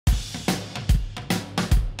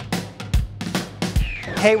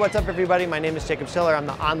Hey, what's up everybody? My name is Jacob Schiller. I'm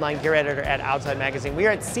the online gear editor at Outside Magazine. We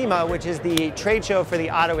are at SEMA, which is the trade show for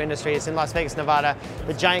the auto industry. It's in Las Vegas, Nevada,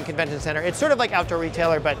 the giant convention center. It's sort of like Outdoor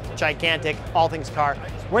Retailer, but gigantic, all things car.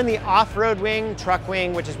 We're in the off-road wing, truck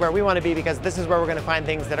wing, which is where we want to be because this is where we're going to find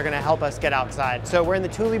things that are going to help us get outside. So we're in the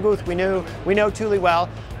Thule booth. We know Thule well.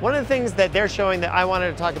 One of the things that they're showing that I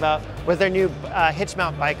wanted to talk about was their new hitch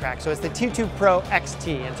mount bike rack. So it's the T2 Pro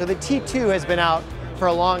XT. And so the T2 has been out for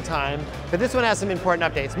a long time, but this one has some important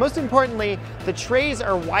updates. Most importantly, the trays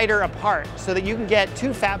are wider apart so that you can get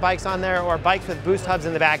two fat bikes on there or bikes with boost hubs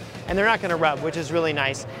in the back, and they're not going to rub, which is really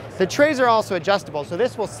nice. The trays are also adjustable, so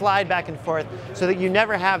this will slide back and forth so that you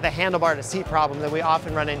never have the handlebar to seat problem that we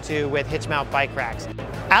often run into with hitch mount bike racks.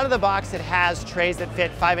 Out of the box, it has trays that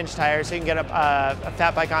fit 5-inch tires, so you can get a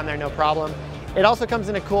fat bike on there, no problem. It also comes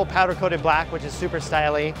in a cool powder-coated black, which is super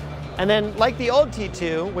stylish. And then, like the old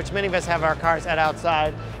T2, which many of us have our cars at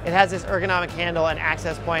outside, it has this ergonomic handle and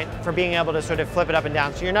access point for being able to sort of flip it up and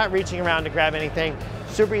down. So you're not reaching around to grab anything.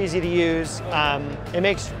 Super easy to use. It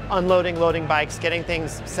makes unloading, loading bikes, getting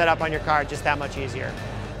things set up on your car just that much easier.